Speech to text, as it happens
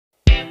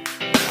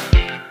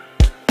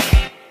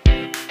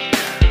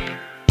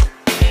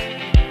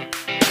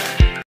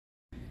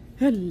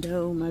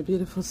Hello, my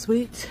beautiful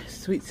sweet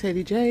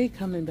Sadie J,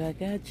 coming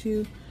back at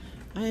you.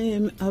 I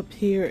am up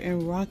here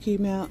in Rocky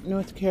Mount,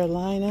 North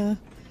Carolina.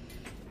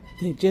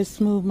 They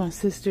just moved my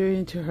sister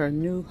into her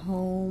new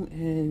home,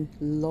 and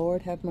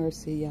Lord have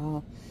mercy,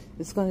 y'all.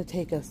 It's going to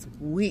take us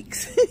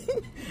weeks,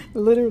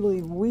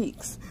 literally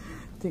weeks,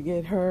 to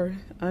get her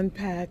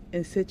unpacked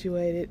and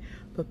situated.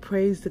 But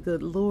praise the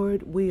good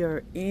Lord, we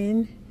are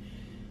in.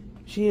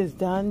 She is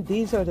done.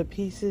 These are the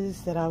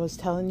pieces that I was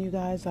telling you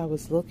guys I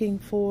was looking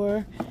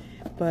for.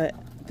 But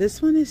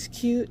this one is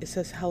cute. It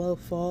says Hello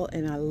Fall,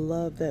 and I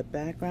love that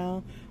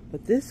background.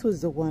 But this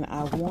was the one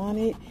I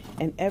wanted,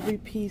 and every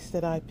piece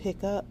that I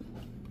pick up,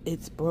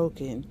 it's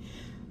broken.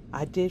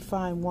 I did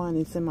find one.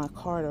 It's in my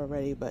cart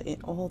already, but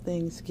in all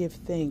things give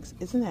thanks.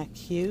 Isn't that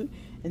cute?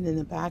 And then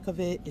the back of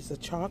it is a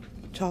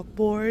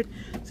chalkboard.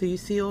 So you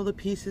see all the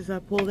pieces I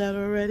pulled out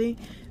already?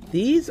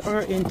 These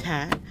are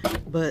intact,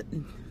 but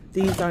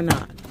these are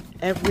not.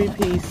 Every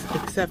piece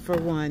except for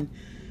one.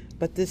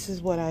 But this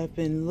is what I've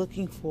been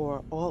looking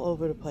for all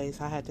over the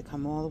place. I had to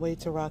come all the way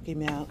to Rocky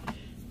Mount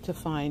to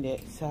find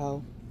it.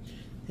 So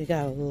they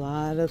got a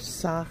lot of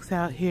socks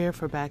out here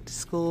for back to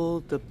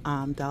school. The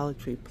Dollar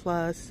Tree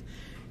Plus.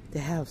 They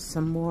have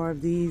some more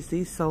of these.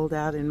 These sold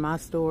out in my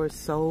store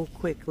so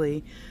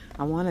quickly.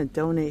 I want to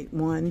donate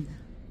one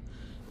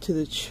to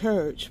the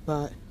church,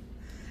 but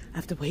I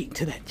have to wait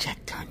until that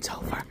check turns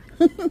over.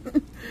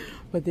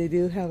 But they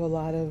do have a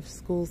lot of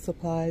school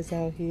supplies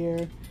out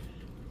here.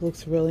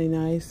 Looks really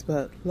nice,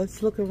 but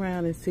let's look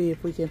around and see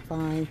if we can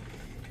find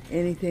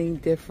anything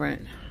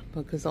different,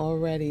 because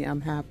already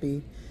I'm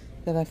happy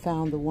that I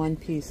found the one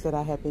piece that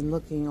I have been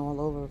looking all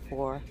over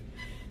for.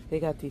 They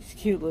got these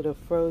cute little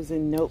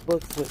frozen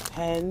notebooks with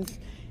pens,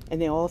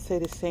 and they all say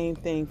the same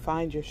thing,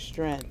 find your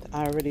strength.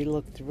 I already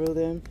looked through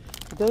them.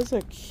 Those are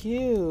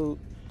cute.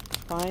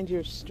 Find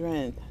your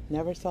strength.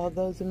 Never saw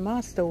those in my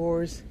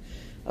stores.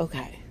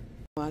 Okay.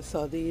 I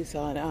saw these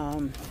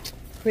on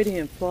Pretty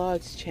and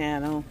Flawed's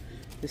channel.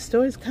 The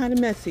store is kind of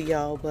messy,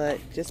 y'all, but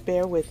just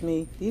bear with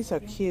me. These are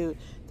cute.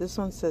 This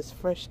one says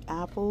fresh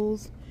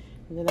apples.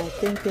 And then I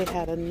think they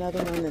had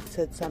another one that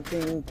said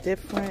something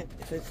different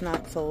if it's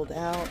not sold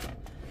out.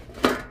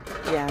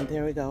 Yeah,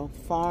 there we go.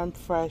 Farm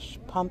Fresh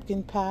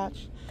Pumpkin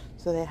Patch.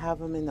 So they have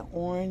them in the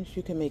orange.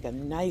 You can make a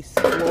nice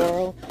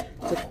floral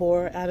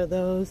decor out of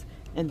those.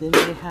 And then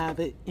they have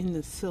it in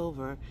the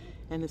silver.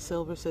 And the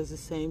silver says the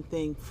same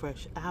thing.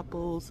 Fresh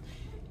apples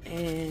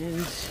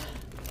and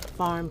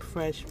Farm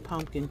Fresh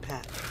Pumpkin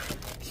Patch.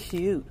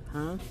 Cute,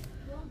 huh?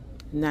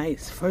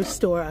 Nice. First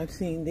store I've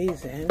seen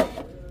these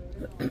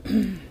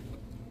in.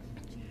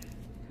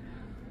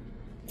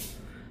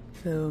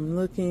 So I'm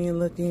looking and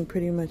looking.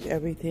 Pretty much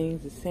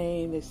everything's the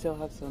same. They still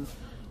have some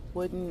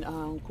wooden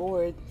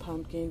gourd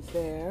pumpkins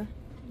there.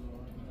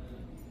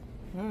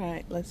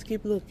 Alright, let's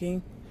keep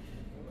looking.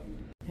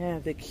 I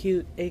have the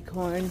cute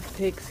acorn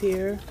picks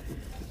here.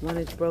 One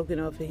is broken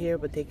off of here,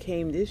 but they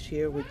came this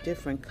year with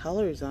different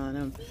colors on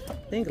them. I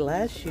think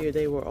last year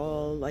they were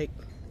all like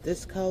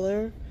this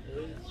color,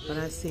 but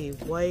I see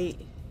white,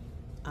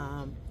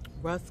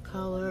 rust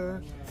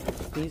color.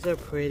 These are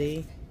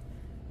pretty.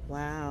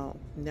 Wow,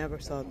 never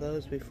saw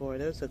those before.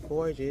 Those are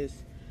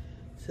gorgeous.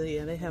 So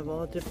yeah, they have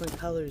all different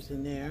colors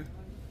in there.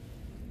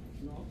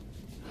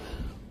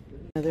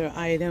 Another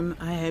item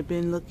I had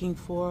been looking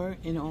for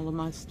in all of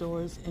my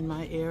stores in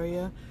my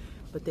area,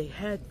 but they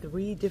had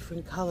 3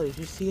 different colors.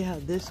 You see how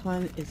this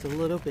one is a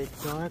little bit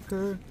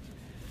darker,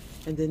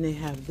 and then they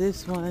have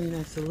this one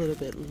that's a little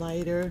bit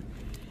lighter,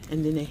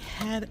 and then they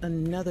had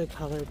another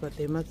color, but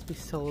they must be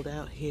sold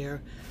out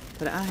here.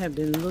 But I have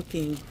been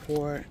looking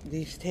for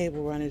these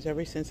table runners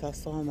ever since I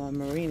saw them on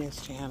Marina's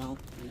channel.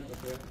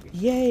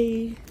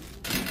 Yay!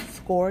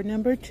 Score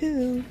number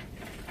 2.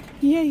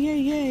 Yay, yay,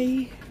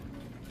 yay.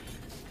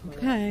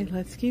 Okay,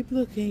 let's keep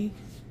looking.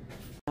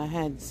 I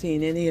hadn't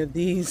seen any of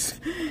these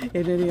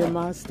in any of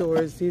my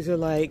stores. These are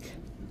like,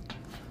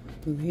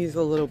 he's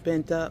a little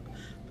bent up,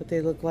 but they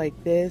look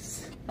like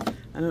this.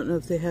 I don't know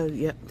if they have,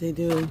 yep, they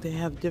do. They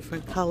have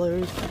different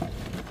colors.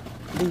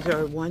 These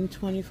are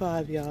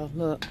 $125, y'all.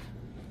 Look.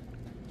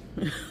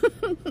 I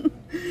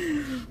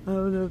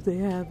don't know if they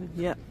have it.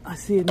 Yep, I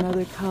see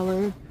another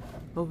color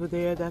over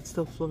there. That's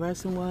the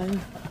fluorescent one.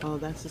 Oh,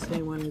 that's the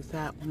same one as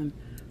that one.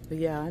 But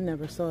yeah, I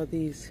never saw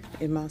these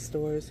in my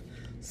stores.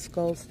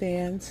 Skull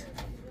stands.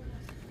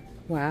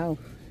 Wow,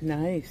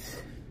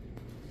 nice.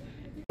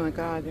 Oh my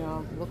God,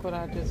 y'all, look what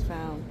I just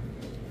found.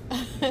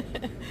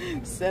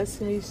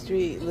 Sesame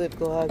Street lip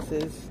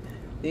glosses.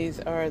 These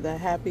are the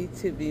Happy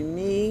to Be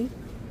Me.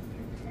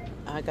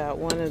 I got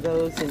one of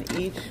those in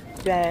each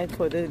bag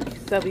for the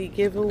subby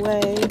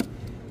giveaway.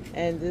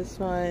 And this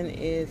one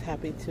is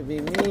Happy to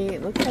Be Me.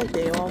 It looks like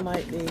they all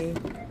might be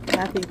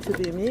Happy to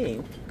Be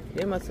Me.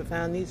 They must have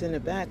found these in the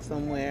back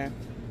somewhere.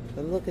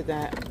 But look at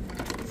that.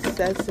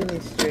 Sesame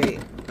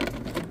Street.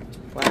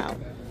 Wow.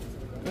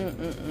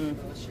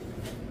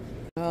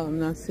 Oh, I'm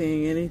not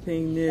seeing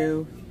anything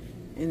new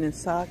in the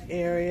sock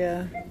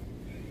area.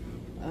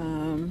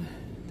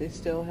 They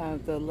still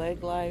have the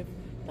Leg Life,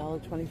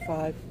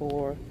 $1.25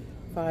 for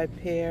 5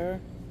 pair.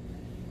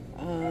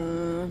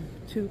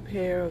 Two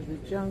pair of the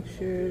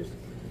junctures.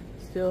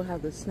 Still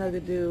have the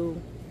Snugadoo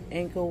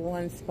ankle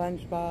one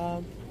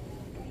SpongeBob.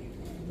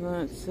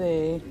 Let's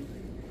see.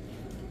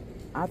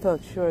 I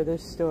thought sure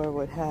this store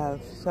would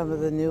have some of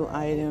the new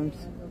items,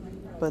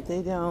 but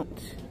they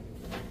don't.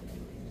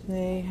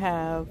 They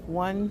have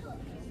one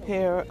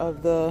pair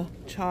of the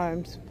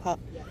Charms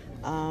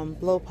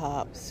blow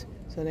pops,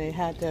 so they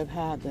had to have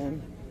had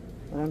them.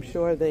 But I'm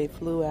sure they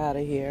flew out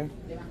of here.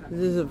 This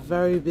is a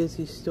very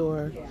busy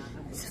store.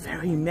 It's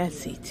very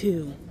messy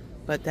too,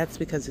 but that's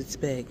because it's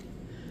big.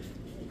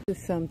 This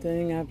is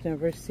something I've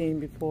never seen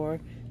before.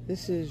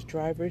 This is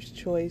Driver's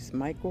Choice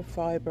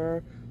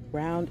microfiber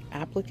round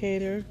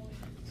applicator.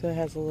 So it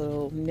has a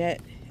little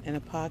net and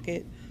a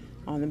pocket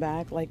on the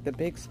back like the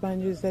big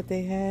sponges that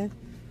they had,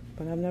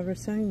 but I've never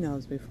seen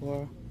those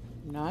before.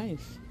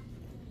 Nice.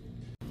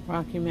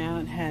 Rocky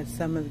Mount has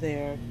some of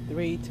their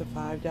 $3 to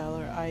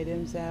 $5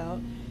 items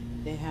out.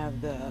 They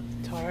have the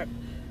tarp.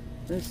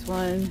 This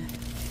one,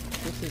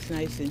 this is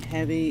nice and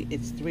heavy.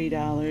 It's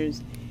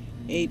 $3.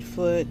 8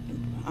 foot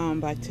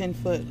by 10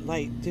 foot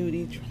light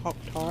duty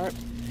tarp.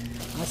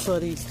 I saw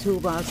these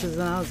toolboxes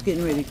and I was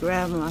getting ready to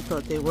grab them. I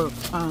thought they were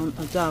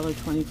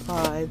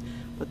 $1.25,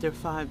 but they're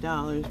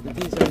 $5. But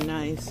these are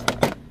nice.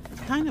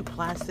 It's kind of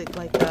plastic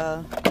like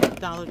the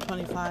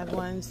 $1.25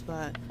 ones,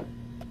 but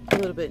a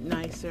little bit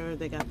nicer.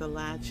 They got the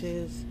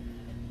latches.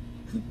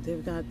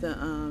 They've got the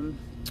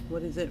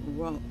what is it,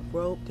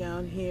 rope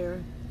down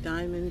here,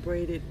 diamond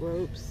braided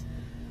ropes.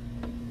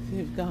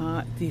 They've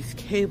got these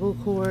cable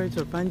cords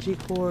or bungee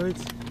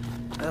cords.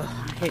 Ugh,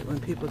 I hate when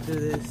people do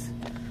this.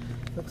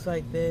 Looks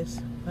like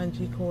this,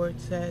 bungee cord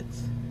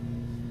sets.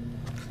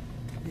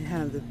 They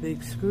have the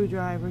big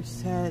screwdriver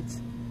sets,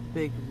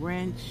 big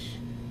wrench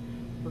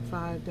for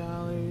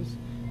 $5.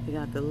 They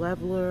got the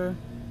leveler.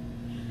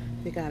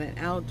 They got an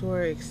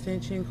outdoor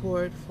extension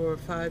cord for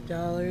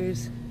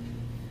 $5.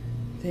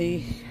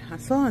 I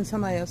saw on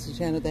somebody else's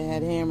channel they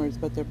had hammers,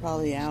 but they're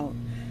probably out.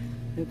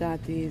 They've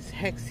got these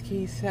hex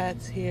key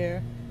sets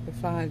here for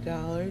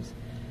 $5.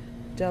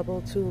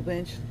 Double tool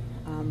bench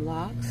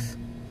locks.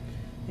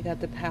 They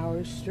got the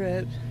power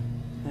strip,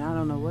 and I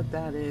don't know what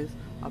that is.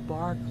 A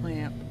bar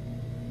clamp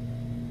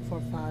for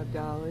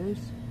 $5.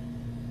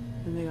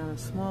 And they got a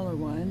smaller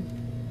one.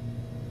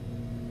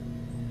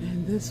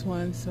 And this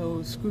one,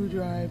 so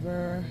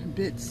screwdriver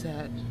bit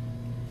set.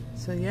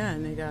 So yeah,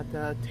 and they got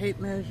the tape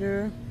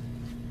measure.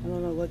 I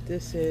don't know what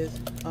this is.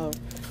 Oh,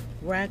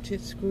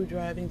 ratchet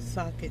screwdriving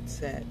socket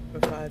set for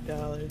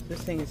 $5.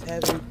 This thing is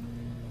heavy.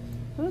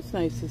 Well, it's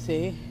nice to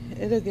see.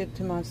 It'll get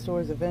to my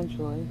stores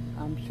eventually,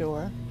 I'm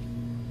sure.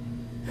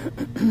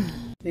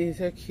 These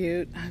are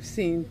cute. I've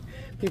seen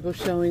people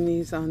showing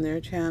these on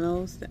their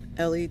channels. The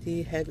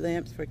LED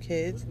headlamps for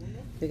kids.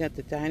 They got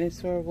the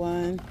dinosaur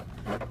one,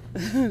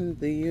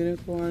 the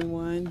unicorn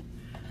one.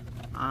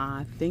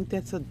 I think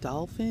that's a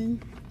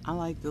dolphin. I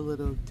like the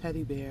little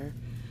teddy bear.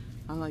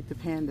 I like the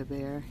panda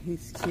bear.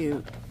 He's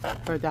cute.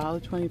 For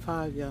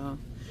 $1.25, y'all.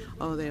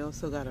 Oh, they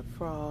also got a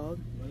frog.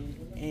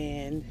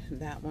 And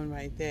that one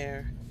right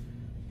there.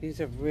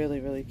 These are really,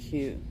 really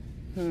cute.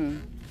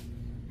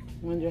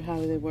 Wonder how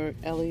they work.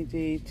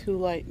 LED, 2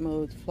 light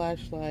modes,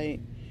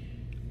 flashlight,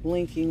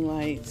 blinking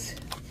lights.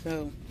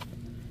 So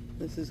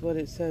this is what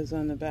it says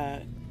on the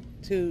back.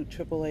 2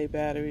 AAA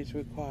batteries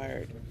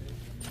required.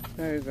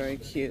 Very, very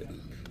cute.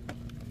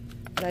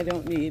 But I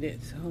don't need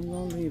it, so I'm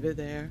gonna leave it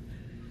there.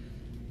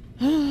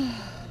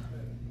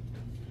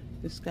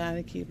 Just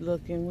gotta keep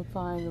looking. We'll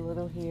find a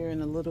little here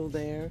and a little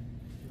there.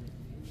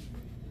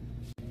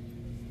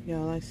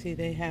 Y'all, I see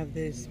they have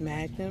this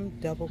Magnum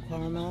double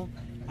caramel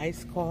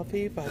iced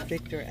coffee by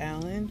Victor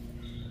Allen.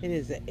 It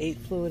is an 8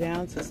 fluid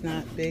ounce. It's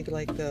not big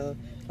like the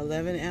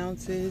 11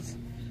 ounces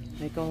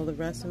like all the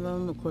rest of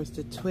them. Of course,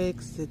 the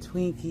Twix, the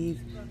Twinkies,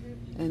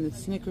 and the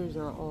Snickers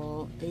are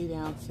all 8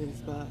 ounces,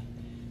 but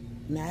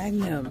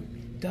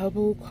Magnum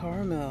double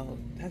caramel.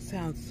 That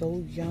sounds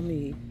so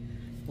yummy.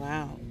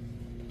 Wow.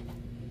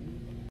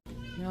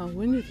 Now,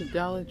 when did the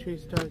Dollar Tree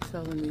start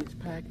selling these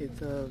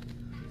packets of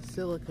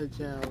silica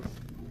gels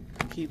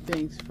to keep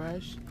things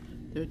fresh?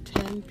 They're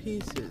 10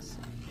 pieces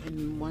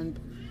in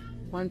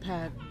one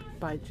pack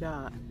by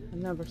Jot. I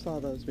never saw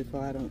those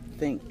before, I don't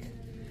think.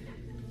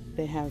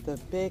 They have the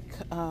big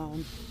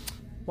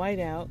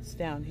whiteouts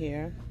down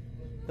here.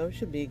 Those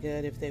should be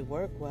good if they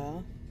work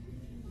well.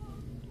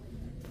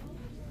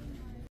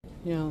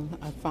 You know,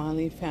 I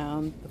finally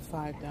found the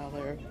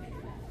 $5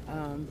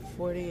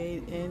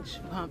 48-inch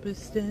pampas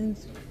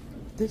stems.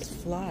 This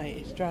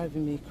fly is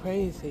driving me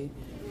crazy.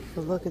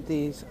 But look at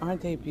these.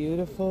 Aren't they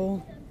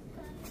beautiful?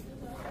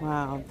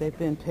 Wow, they've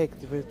been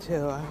picked through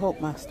too. I hope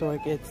my store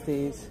gets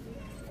these.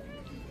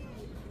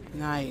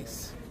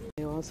 Nice.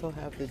 They also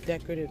have the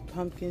decorative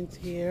pumpkins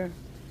here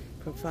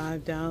for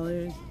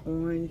 $5.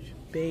 Orange,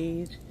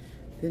 beige.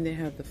 Then they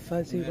have the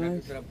fuzzy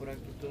ones.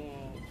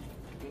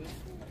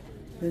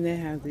 Then they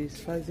have these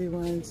fuzzy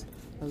ones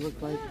that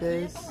look like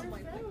this.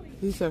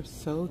 These are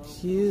so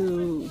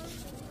cute.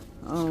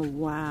 Oh,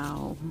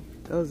 wow.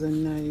 Those are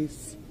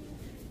nice.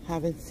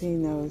 Haven't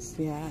seen those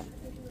yet.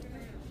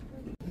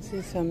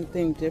 This is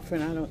something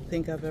different I don't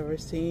think I've ever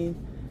seen.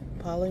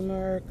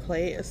 Polymer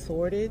clay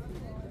assorted.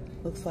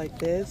 Looks like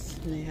this,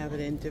 and they have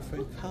it in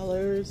different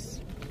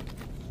colors.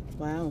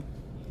 Wow,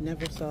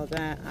 never saw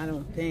that, I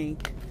don't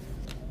think.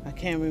 I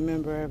can't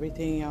remember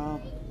everything, y'all.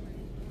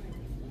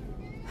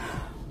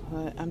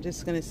 But I'm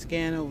just gonna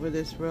scan over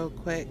this real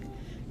quick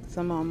because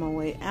I'm on my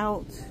way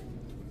out.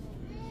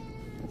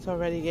 It's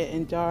already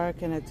getting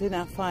dark, and I did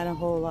not find a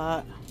whole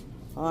lot.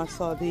 Oh, I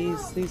saw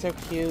these. These are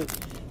cute.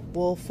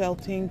 Wool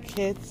felting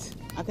kits.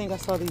 I think I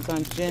saw these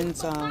on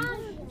Jen's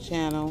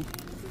channel.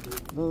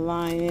 The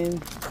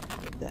lion,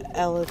 the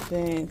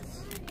elephant,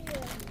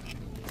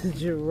 the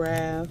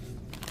giraffe.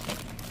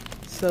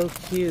 So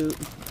cute.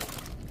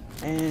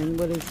 And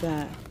what is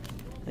that?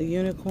 A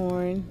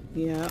unicorn.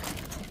 Yep.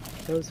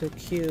 Those are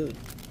cute.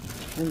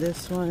 And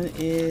this one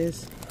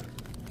is,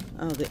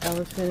 oh, the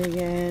elephant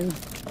again.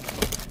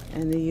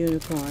 And the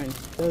unicorn.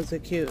 Those are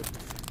cute.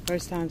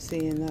 First time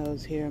seeing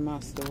those here in my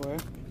store.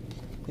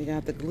 They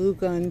got the glue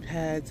gun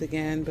pads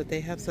again, but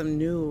they have some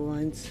new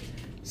ones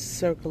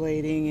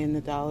circulating in the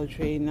Dollar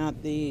Tree,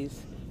 not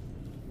these.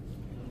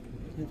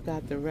 We've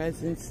got the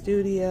Resin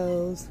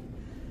Studios,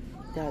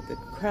 got the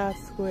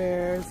craft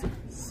squares,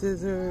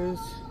 scissors.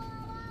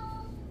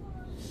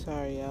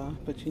 Sorry y'all,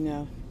 but you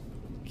know,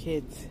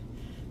 kids,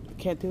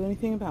 can't do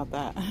anything about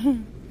that.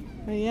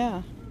 But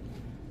yeah,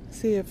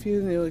 see a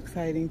few new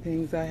exciting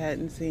things I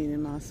hadn't seen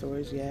in my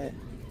stores yet.